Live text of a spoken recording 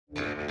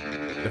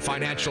The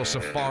Financial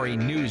Safari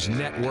News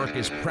Network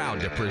is proud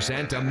to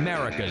present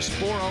America's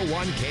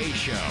 401k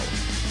Show.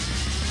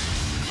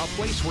 A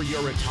place where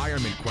your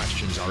retirement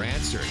questions are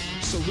answered,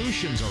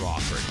 solutions are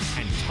offered,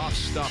 and tough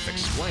stuff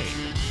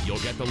explained. You'll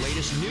get the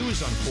latest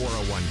news on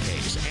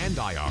 401ks and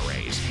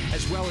IRAs,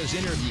 as well as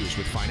interviews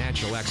with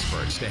financial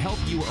experts to help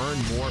you earn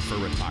more for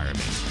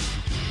retirement.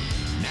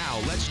 Now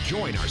let's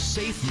join our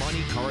Safe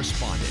Money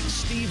correspondent,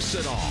 Steve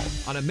Siddall,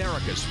 on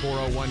America's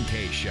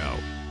 401k Show.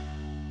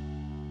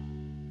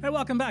 Hey,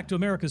 welcome back to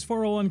America's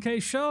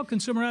 401k Show.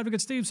 Consumer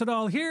advocate Steve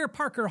Siddall here.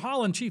 Parker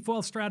Holland, chief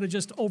wealth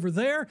strategist over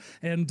there,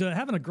 and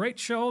having a great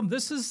show.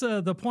 This is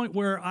the point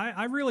where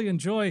I really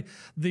enjoy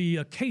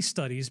the case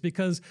studies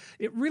because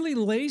it really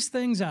lays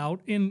things out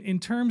in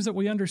terms that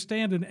we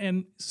understand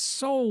and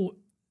so.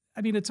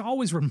 I mean, it's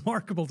always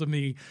remarkable to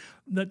me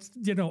that,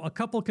 you know, a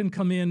couple can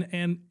come in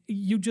and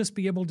you just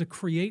be able to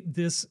create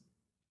this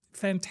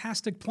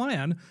fantastic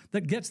plan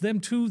that gets them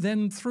to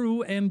then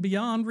through and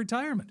beyond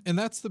retirement. And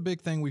that's the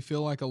big thing we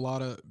feel like a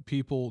lot of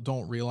people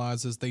don't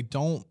realize is they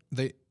don't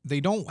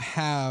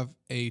have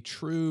a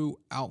true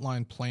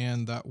outline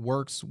plan that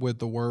works with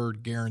the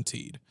word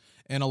guaranteed.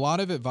 And a lot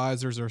of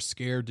advisors are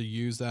scared to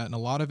use that, and a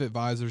lot of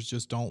advisors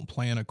just don't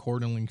plan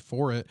accordingly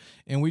for it.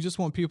 And we just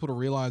want people to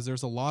realize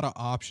there's a lot of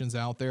options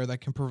out there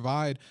that can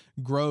provide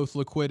growth,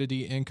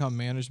 liquidity, income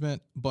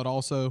management, but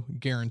also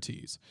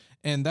guarantees.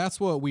 And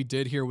that's what we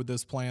did here with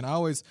this plan. I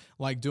always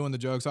like doing the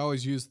jokes. I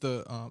always use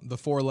the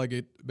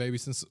four-legged baby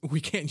since we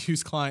can't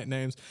use client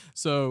names.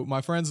 So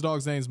my friend's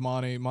dog's name's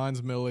Monty,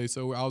 mine's Millie.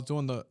 So I was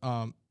doing the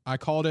I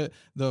called it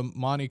the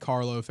Monte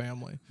Carlo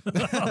family.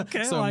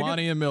 Okay, so like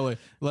Monty and Millie.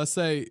 Let's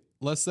say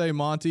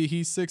Monty,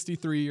 he's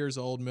 63 years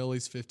old,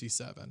 Millie's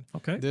 57.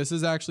 Okay. This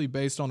is actually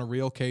based on a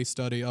real case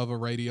study of a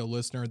radio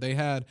listener.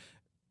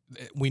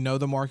 We know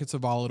the markets are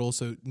volatile,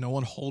 so no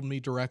one hold me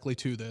directly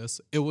to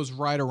this. It was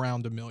right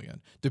around $1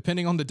 million.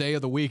 Depending on the day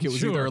of the week, it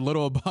was either a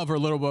little above or a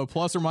little below,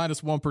 plus or minus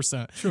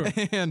 1%. Sure.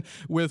 And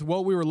with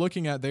what we were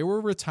looking at, they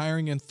were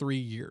retiring in 3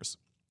 years.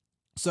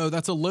 So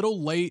that's a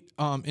little late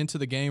into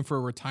the game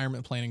for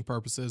retirement planning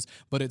purposes,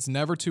 but it's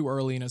never too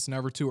early and it's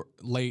never too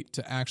late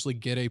to actually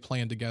get a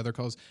plan together,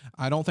 because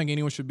I don't think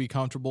anyone should be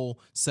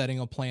comfortable setting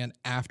a plan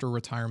after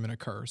retirement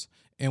occurs.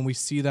 And we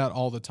see that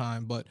all the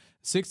time. But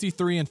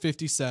 63 and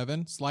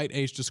 57, slight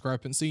age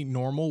discrepancy,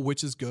 normal,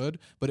 which is good,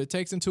 but it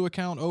takes into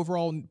account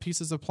overall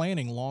pieces of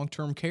planning,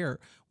 long-term care,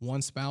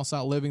 one spouse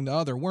outliving the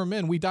other. We're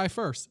men, we die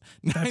first.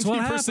 That's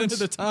 90% of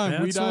the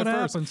time, we die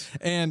first. Happens.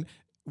 And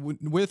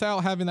without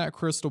having that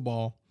crystal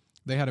ball,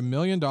 they had $1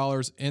 million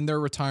in their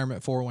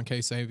retirement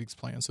 401k savings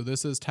plan. So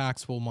this is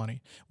taxable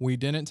money. We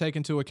didn't take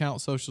into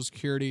account Social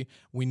Security.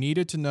 We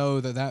needed to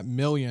know that that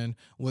million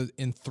was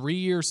in 3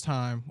 years'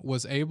 time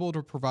was able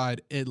to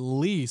provide at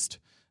least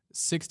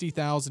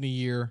 $60,000 a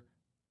year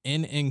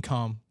in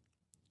income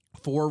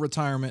for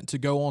retirement to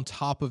go on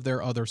top of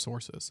their other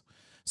sources.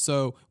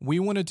 So we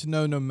wanted to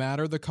know, no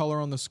matter the color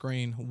on the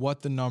screen,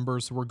 what the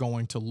numbers were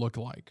going to look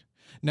like.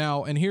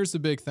 Now, and here's the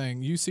big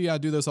thing. You see, I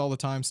do this all the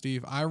time,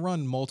 Steve. I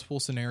run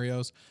multiple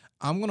scenarios.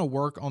 I'm going to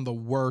work on the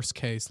worst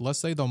case. Let's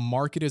say the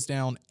market is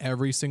down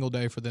every single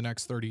day for the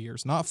next 30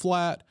 years. Not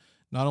flat.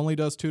 Not only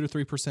does 2 to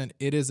 3%,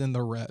 it is in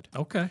the red.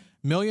 Okay.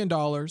 $1 million,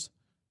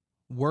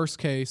 worst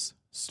case,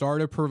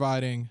 started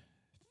providing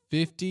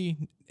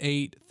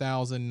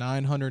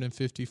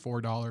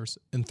 $58,954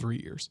 in 3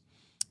 years.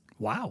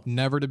 Wow.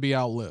 Never to be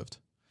outlived.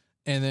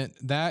 And then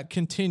that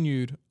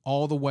continued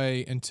all the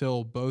way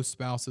until both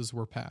spouses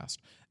were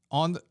passed.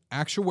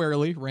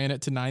 Actuarially, ran it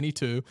to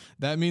 92.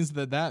 That means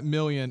that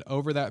million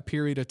over that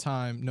period of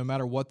time, no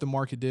matter what the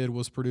market did,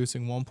 was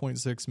producing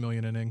 1.6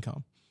 million in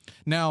income.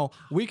 Now,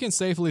 we can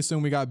safely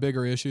assume we got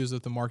bigger issues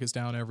if the market's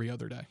down every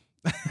other day.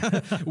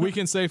 We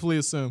can safely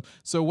assume.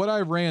 So what I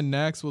ran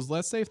next was,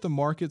 let's say if the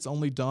market's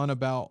only done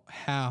about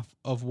half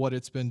of what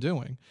it's been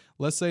doing.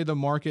 Let's say the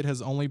market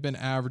has only been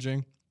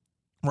averaging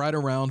right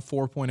around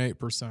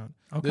 4.8%.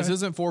 Okay. This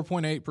isn't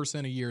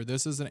 4.8% a year.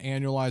 This is an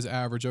annualized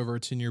average over a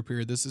 10-year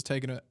period. This is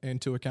taking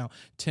into account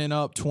 10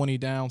 up, 20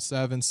 down,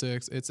 7,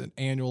 6. It's an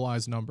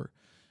annualized number.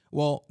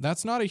 Well,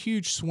 that's not a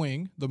huge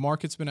swing. The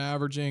market's been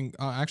averaging,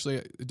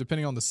 actually,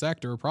 depending on the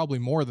sector, probably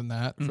more than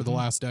that for the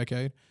last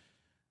decade.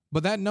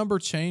 But that number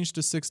changed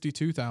to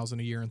 $62,000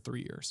 a year in 3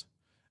 years.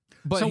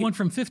 But so it went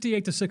from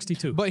 58 to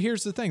 62. But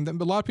here's the thing. A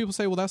lot of people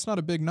say, well, that's not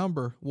a big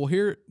number.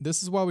 Well,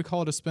 this is why we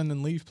call it a spend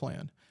and leave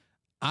plan.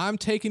 I'm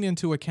taking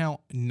into account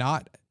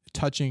not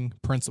touching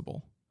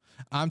principal.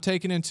 I'm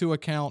taking into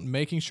account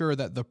making sure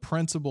that the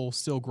principal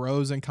still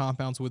grows and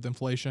compounds with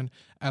inflation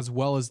as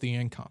well as the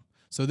income.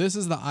 So this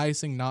is the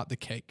icing, not the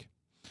cake.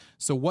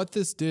 So what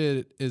this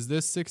did is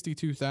this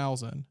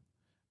 $62,000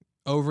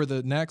 over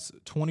the next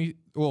 30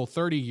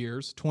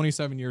 years,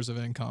 27 years of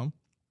income,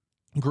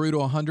 grew to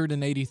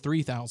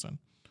 $183,000.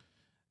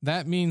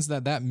 That means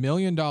that $1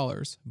 million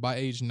by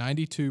age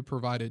 92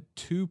 provided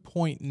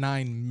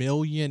 $2.9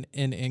 million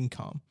in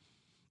income.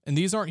 And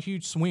these aren't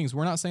huge swings.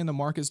 We're not saying the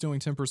market's doing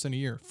 10% a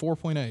year,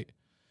 4.8.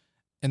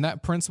 And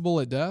that principal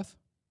at death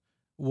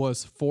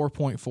was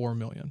 $4.4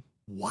 million.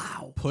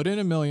 Wow. Put in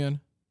 $1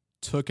 million,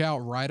 took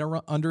out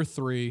under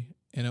 3,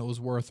 and it was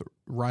worth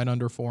right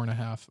under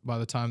 4.5 by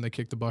the time they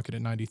kicked the bucket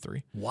at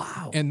 93.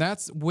 Wow. And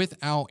that's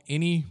without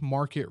any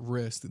market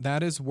risk.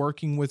 That is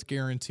working with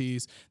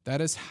guarantees.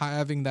 That is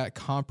having that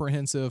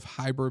comprehensive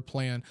hybrid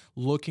plan,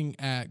 looking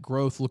at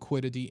growth,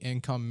 liquidity,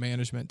 income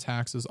management,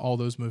 taxes, all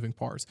those moving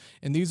parts.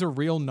 And these are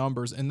real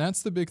numbers. And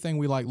that's the big thing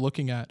we like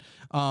looking at.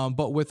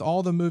 But with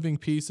all the moving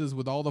pieces,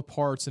 with all the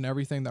parts and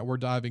everything that we're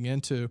diving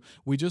into,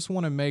 we just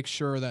want to make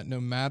sure that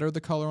no matter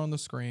the color on the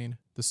screen,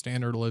 the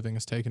standard of living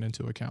is taken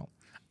into account.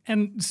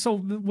 And so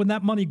when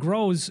that money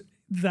grows,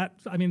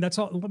 that's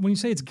all. When you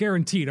say it's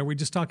guaranteed, are we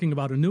just talking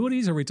about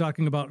annuities? Are you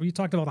talking about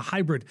a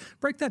hybrid?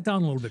 Break that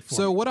down a little bit for me.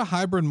 So what a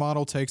hybrid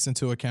model takes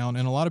into account,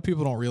 and a lot of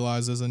people don't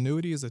realize, is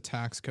annuity is a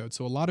tax code.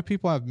 So a lot of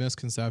people have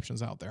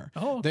misconceptions out there.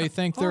 Oh, okay. They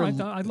think they're.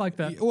 I'd like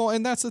that. Well,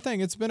 and that's the thing.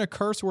 It's been a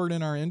curse word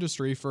in our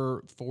industry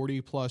for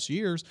 40 plus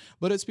years,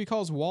 but it's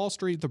because Wall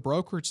Street, the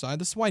brokerage side,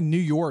 this is why New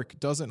York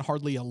doesn't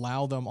hardly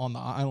allow them on the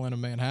island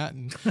of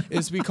Manhattan.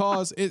 It's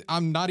because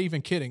I'm not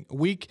even kidding.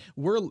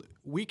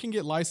 We can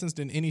get licensed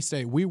in any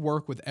state. We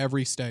work with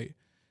every state.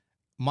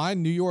 My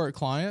New York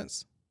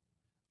clients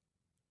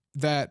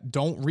that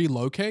don't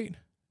relocate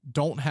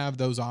don't have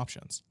those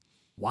options.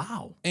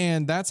 Wow.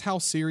 And that's how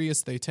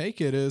serious they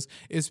take it is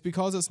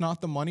because it's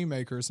not the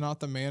moneymaker, it's not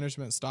the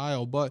management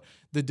style, but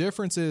the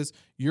difference is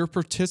you're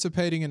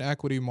participating in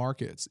equity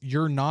markets.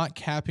 You're not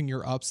capping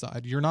your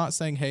upside. You're not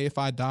saying, hey, if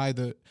I die,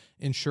 the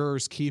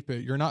insurers keep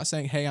it. You're not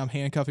saying, hey, I'm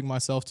handcuffing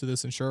myself to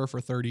this insurer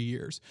for 30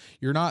 years.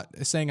 You're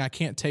not saying I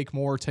can't take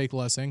more or take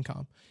less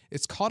income.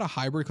 It's called a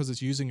hybrid because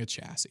it's using a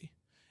chassis.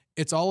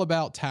 It's all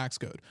about tax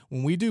code.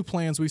 When we do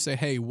plans, we say,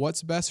 hey,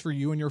 what's best for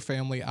you and your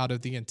family out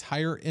of the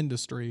entire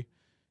industry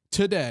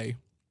today,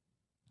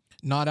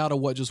 not out of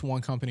what just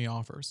one company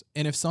offers.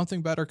 And if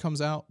something better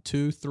comes out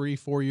 2, 3,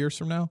 4 years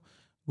from now,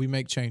 we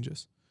make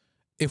changes.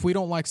 If we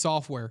don't like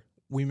software,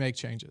 we make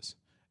changes.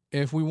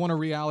 If we want to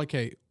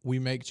reallocate, we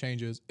make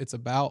changes. It's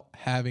about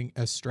having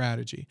a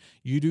strategy.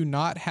 You do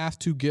not have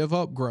to give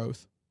up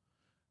growth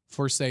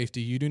for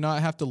safety. You do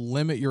not have to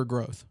limit your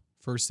growth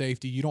for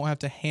safety. You don't have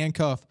to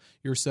handcuff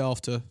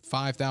yourself to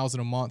 $5,000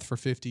 a month for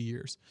 50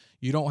 years.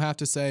 You don't have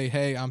to say,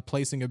 hey, I'm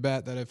placing a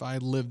bet that if I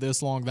live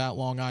this long, that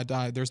long, I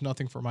die. There's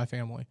nothing for my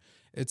family.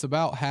 It's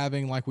about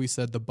having, like we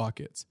said, the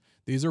buckets.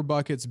 These are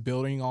buckets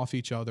building off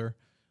each other,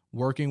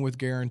 working with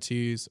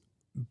guarantees,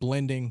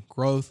 blending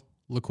growth,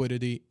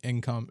 liquidity,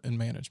 income, and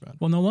management.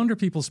 Well, no wonder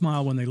people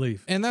smile when they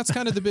leave. And that's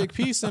kind of the big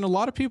piece. And a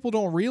lot of people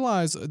don't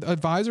realize,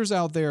 advisors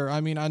out there, I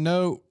mean, I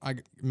know I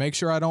make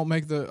sure I don't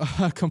make the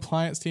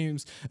compliance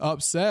teams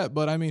upset,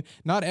 but I mean,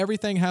 not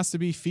everything has to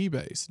be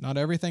fee-based. Not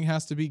everything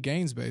has to be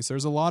gains-based.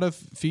 There's a lot of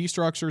fee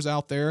structures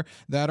out there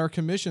that are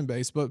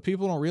commission-based, but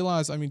people don't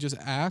realize, I mean, just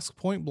ask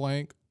point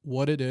blank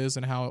what it is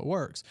and how it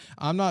works.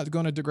 I'm not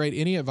going to degrade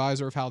any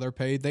advisor of how they're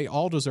paid. They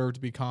all deserve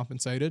to be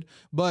compensated,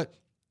 but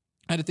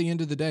at the end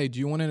of the day, do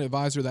you want an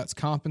advisor that's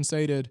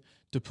compensated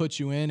to put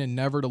you in and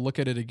never to look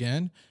at it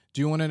again?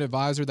 Do you want an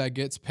advisor that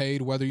gets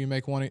paid whether you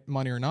make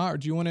money or not? Or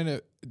do you want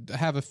to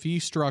have a fee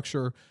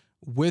structure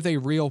with a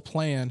real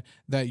plan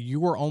that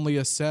you are only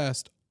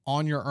assessed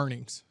on your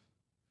earnings?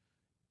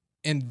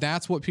 And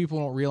that's what people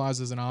don't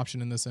realize is an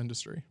option in this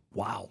industry.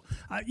 Wow.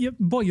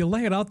 You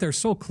lay it out there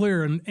so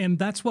clear, and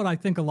that's what I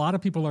think a lot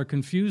of people are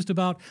confused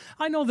about.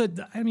 I know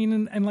that, I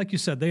mean, and like you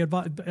said,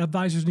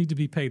 advisors need to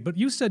be paid. But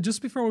you said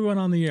just before we went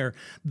on the air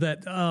that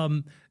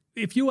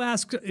if you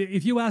ask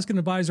an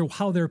advisor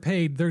how they're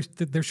paid,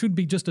 there should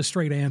be just a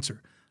straight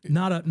answer,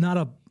 not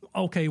a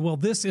okay, well,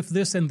 this, if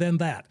this, and then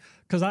that.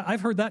 Because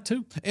I've heard that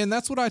too. And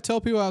that's what I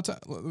tell people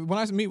when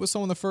I meet with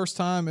someone the first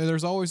time.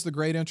 There's always the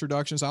great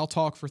introductions. I'll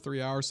talk for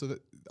 3 hours, so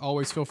that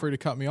always feel free to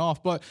cut me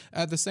off. But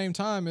at the same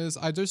time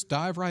I just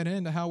dive right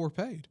into how we're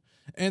paid.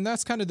 And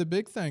that's kind of the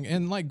big thing.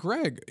 And like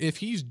Greg, if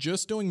he's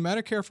just doing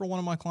Medicare for one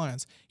of my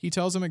clients, he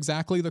tells them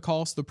exactly the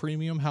cost, the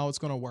premium, how it's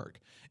going to work.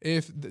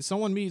 If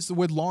someone meets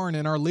with Lauren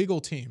and our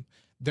legal team,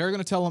 they're going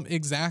to tell them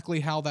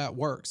exactly how that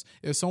works.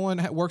 If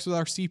someone works with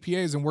our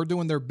CPAs and we're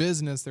doing their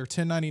business, their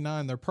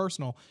 1099, their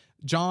personal,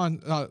 John,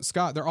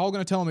 Scott, they're all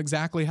going to tell them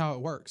exactly how it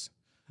works.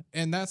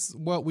 And that's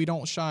what we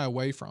don't shy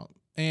away from.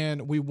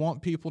 And we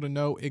want people to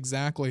know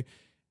exactly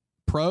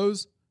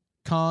pros,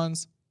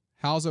 cons,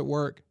 how's it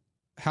work,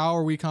 how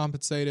are we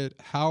compensated,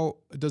 how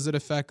does it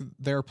affect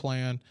their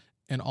plan,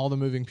 and all the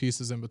moving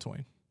pieces in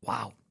between.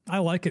 Wow. I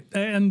like it.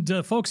 And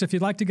folks, if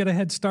you'd like to get a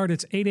head start,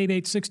 it's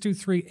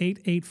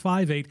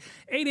 888-623-8858,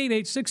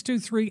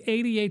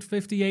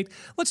 888-623-8858.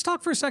 Let's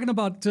talk for a second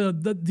about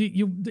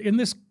in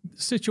this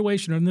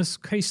situation, or in this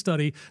case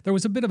study, there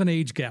was a bit of an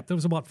age gap. There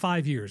was about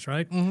 5 years,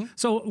 right? Mm-hmm.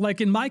 So like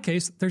in my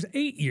case, there's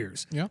 8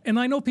 years. Yeah. And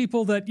I know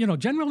people that,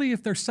 generally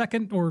if they're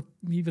second or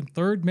even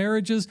third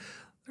marriages,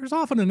 there's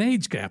often an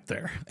age gap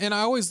there. And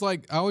I always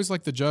like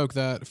the joke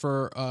that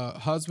for a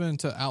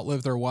husband to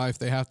outlive their wife,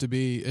 they have to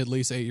be at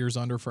least 8 years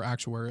under for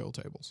actuarial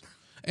tables.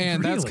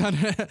 And really? That's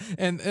kind of,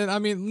 and I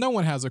mean, no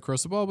one has a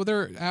crystal ball, but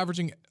they're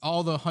averaging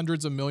all the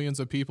hundreds of millions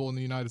of people in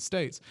the United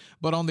States.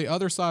 But on the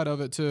other side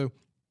of it too,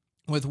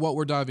 with what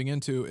we're diving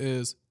into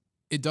is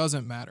it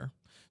doesn't matter.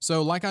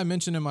 So like I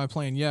mentioned in my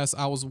plan, yes,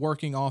 I was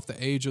working off the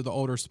age of the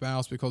older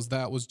spouse because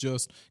that was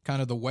just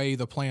kind of the way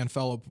the plan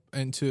fell up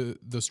into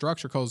the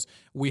structure, because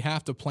we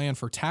have to plan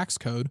for tax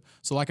code.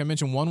 So like I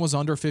mentioned, one was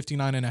under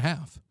 59 and a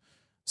half.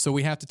 So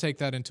we have to take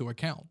that into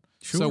account.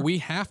 Sure. So we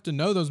have to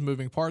know those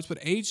moving parts, but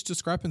age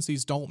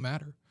discrepancies don't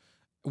matter.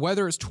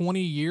 Whether it's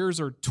 20 years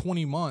or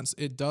 20 months,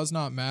 it does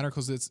not matter,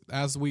 because it's,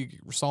 as we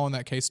saw in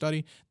that case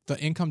study, the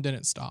income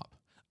didn't stop.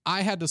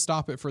 I had to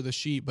stop it for the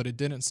sheep, but it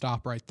didn't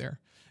stop right there.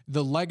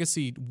 The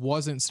legacy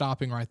wasn't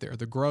stopping right there.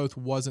 The growth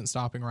wasn't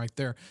stopping right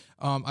there.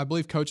 I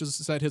believe coaches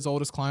said his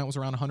oldest client was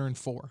around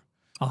 104.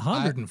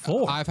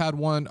 104. I've had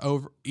one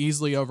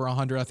easily over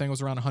 100. I think it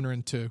was around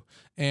 102.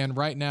 And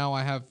right now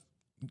I have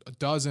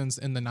dozens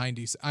in the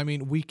 90s. I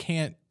mean, we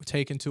can't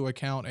take into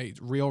account a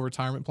real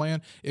retirement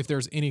plan if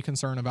there's any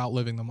concern about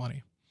living the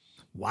money.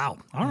 Wow.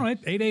 All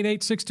right.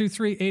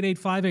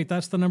 888-623-8858.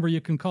 That's the number you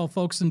can call,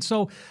 folks. And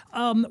so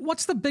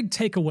what's the big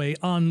takeaway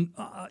on,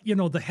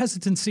 the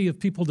hesitancy of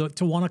people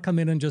to want to come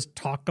in and just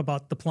talk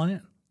about the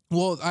plan?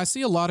 Well, I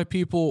see a lot of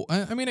people,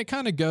 I mean, it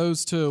kind of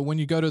goes to when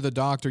you go to the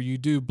doctor, you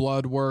do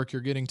blood work,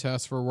 you're getting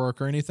tests for work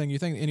or anything, you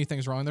think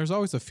anything's wrong, there's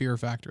always a fear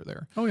factor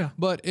there. Oh, yeah.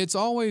 But it's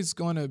always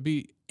going to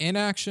be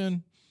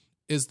inaction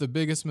is the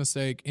biggest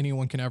mistake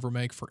anyone can ever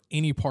make for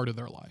any part of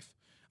their life.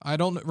 I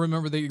don't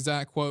remember the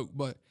exact quote,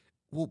 but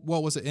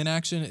what was it?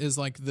 Inaction is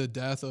like the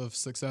death of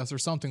success or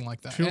something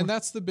like that. Sure. And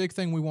that's the big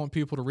thing we want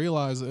people to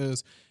realize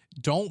is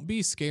don't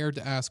be scared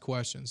to ask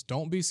questions.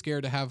 Don't be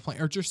scared to have a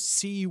plan or just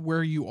see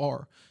where you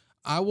are.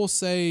 I will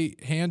say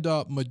hand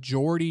up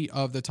majority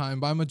of the time.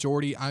 By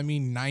majority, I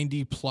mean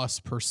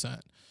 90+%.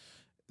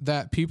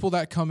 That people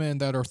that come in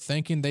that are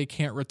thinking they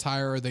can't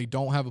retire or they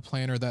don't have a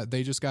plan or that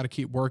they just got to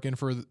keep working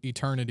for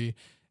eternity,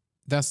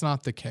 that's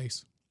not the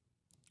case.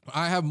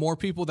 I have more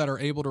people that are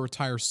able to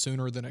retire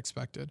sooner than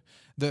expected.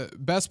 The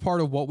best part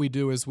of what we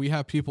do is we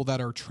have people that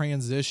are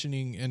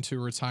transitioning into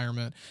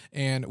retirement,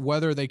 and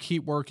whether they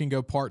keep working,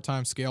 go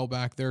part-time, scale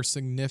back, they're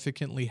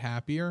significantly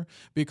happier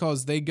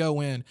because they go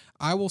in,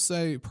 I will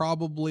say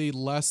probably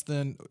less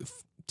than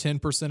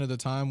 10% of the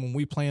time when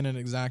we plan an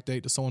exact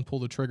date, does someone pull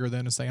the trigger then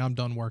and say, I'm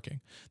done working.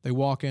 They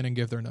walk in and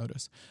give their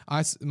notice.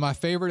 My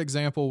favorite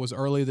example was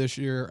early this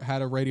year,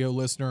 had a radio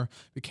listener,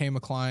 became a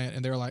client,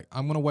 and they're like,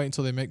 I'm going to wait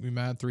until they make me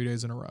mad 3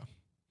 days in a row.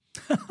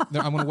 I'm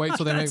going to wait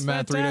until they make me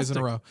mad 3 days in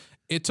a row.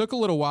 It took a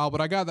little while,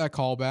 but I got that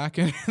call back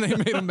and they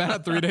made them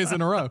mad 3 days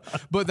in a row.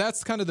 But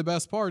that's kind of the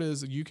best part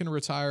is you can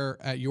retire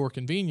at your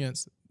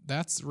convenience.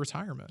 That's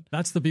retirement.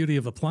 That's the beauty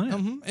of a plan.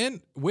 Mm-hmm.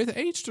 And with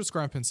age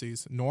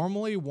discrepancies,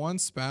 normally one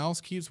spouse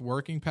keeps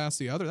working past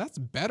the other. That's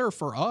better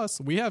for us.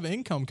 We have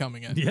income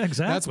coming in. Yeah,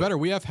 exactly. That's better.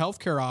 We have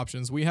healthcare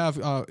options. We have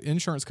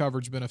insurance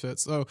coverage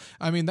benefits. So,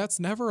 I mean, that's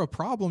never a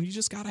problem. You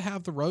just got to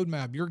have the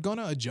roadmap. You're going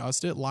to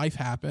adjust it. Life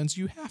happens.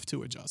 You have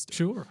to adjust it.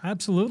 Sure.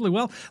 Absolutely.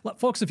 Well,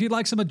 folks, if you'd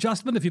like some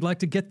adjustment, if you'd like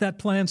to get that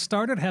plan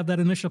started, have that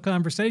initial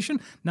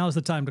conversation, now's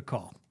the time to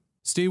call.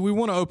 Steve, we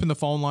want to open the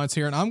phone lines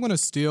here, and I'm going to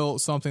steal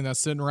something that's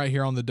sitting right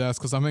here on the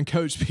desk because I'm in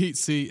Coach Pete's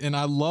seat, and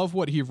I love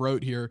what he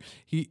wrote here.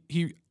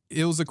 It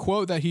was a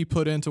quote that he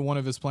put into one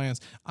of his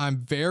plans. I'm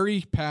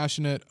very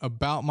passionate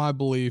about my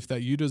belief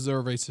that you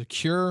deserve a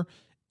secure,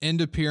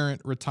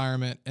 independent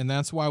retirement, and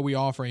that's why we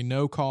offer a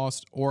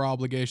no-cost or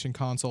obligation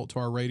consult to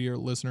our radio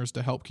listeners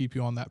to help keep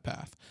you on that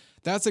path.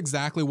 That's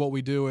exactly what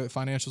we do at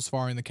Financial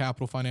Safari and the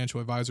Capital Financial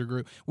Advisor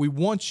Group. We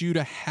want you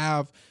to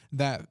have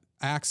that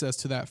access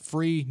to that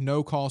free,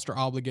 no cost or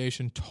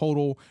obligation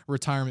total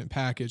retirement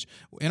package.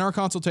 In our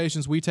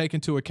consultations, we take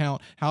into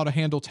account how to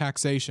handle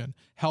taxation,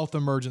 health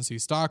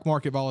emergencies, stock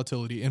market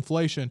volatility,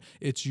 inflation.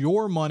 It's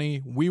your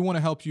money. We want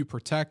to help you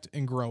protect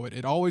and grow it.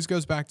 It always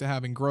goes back to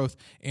having growth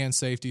and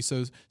safety.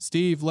 So,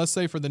 Steve, let's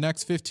say for the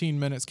next 15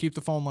 minutes, keep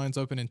the phone lines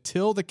open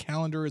until the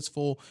calendar is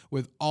full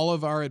with all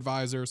of our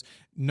advisors.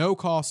 No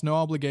cost, no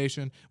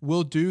obligation.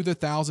 We'll do the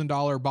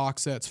 $1,000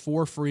 box sets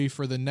for free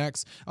for the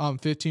next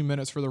 15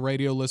 minutes for the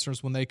radio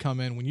listeners when they come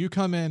in. When you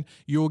come in,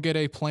 you'll get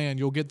a plan.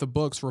 You'll get the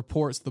books,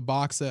 reports, the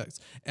box sets,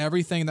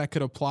 everything that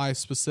could apply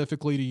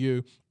specifically to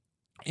you.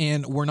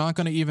 And we're not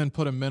going to even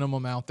put a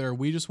minimum out there.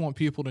 We just want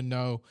people to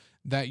know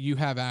that you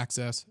have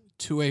access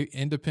to a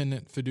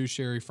independent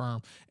fiduciary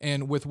firm.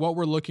 And with what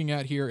we're looking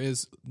at here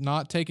is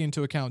not taking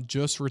into account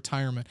just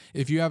retirement.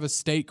 If you have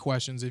estate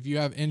questions, if you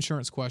have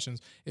insurance questions,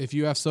 if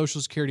you have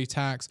Social Security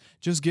tax,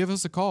 just give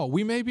us a call.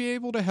 We may be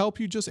able to help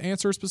you just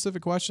answer a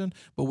specific question,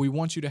 but we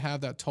want you to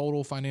have that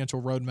total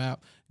financial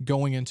roadmap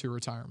going into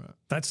retirement.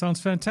 That sounds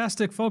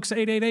fantastic, folks.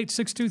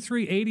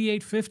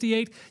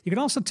 888-623-8858. You can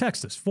also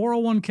text us,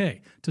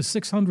 401k to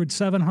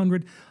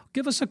 600-700.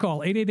 Give us a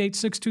call,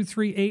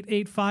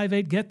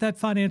 888-623-8858. Get that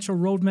financial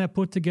roadmap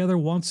put together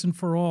once and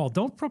for all.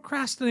 Don't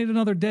procrastinate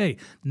another day.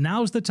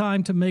 Now's the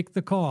time to make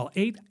the call,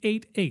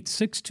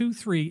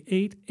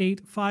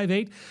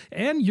 888-623-8858.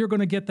 And you're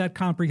going to get that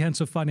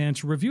comprehensive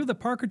financial review that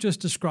Parker just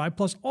described,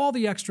 plus all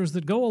the extras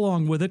that go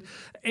along with it.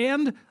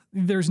 And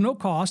There's no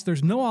cost,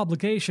 there's no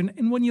obligation,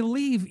 and when you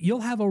leave,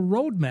 you'll have a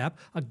roadmap,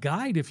 a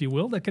guide, if you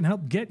will, that can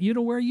help get you to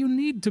where you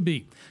need to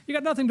be. You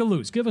got nothing to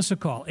lose. Give us a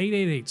call,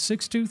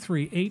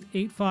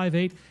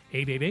 888-623-8858,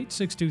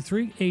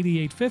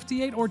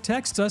 888-623-8858, or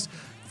text us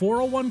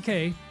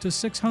 401k to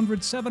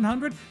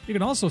 600-700. You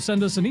can also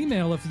send us an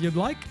email if you'd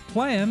like,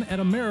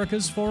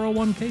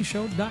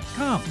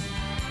 plan@americas401kshow.com.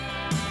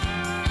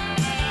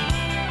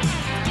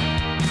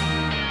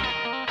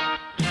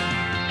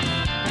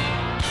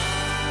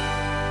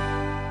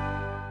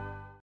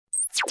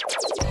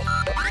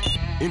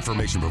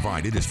 Information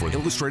provided is for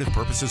illustrative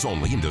purposes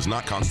only and does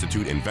not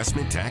constitute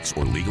investment, tax,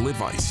 or legal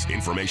advice.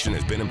 Information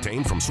has been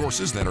obtained from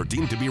sources that are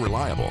deemed to be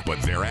reliable,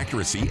 but their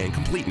accuracy and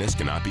completeness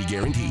cannot be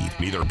guaranteed.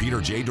 Neither Peter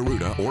J.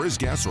 D'Arruda or his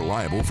guests are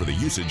liable for the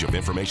usage of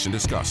information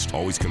discussed.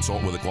 Always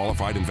consult with a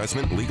qualified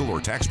investment, legal,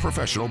 or tax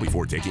professional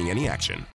before taking any action.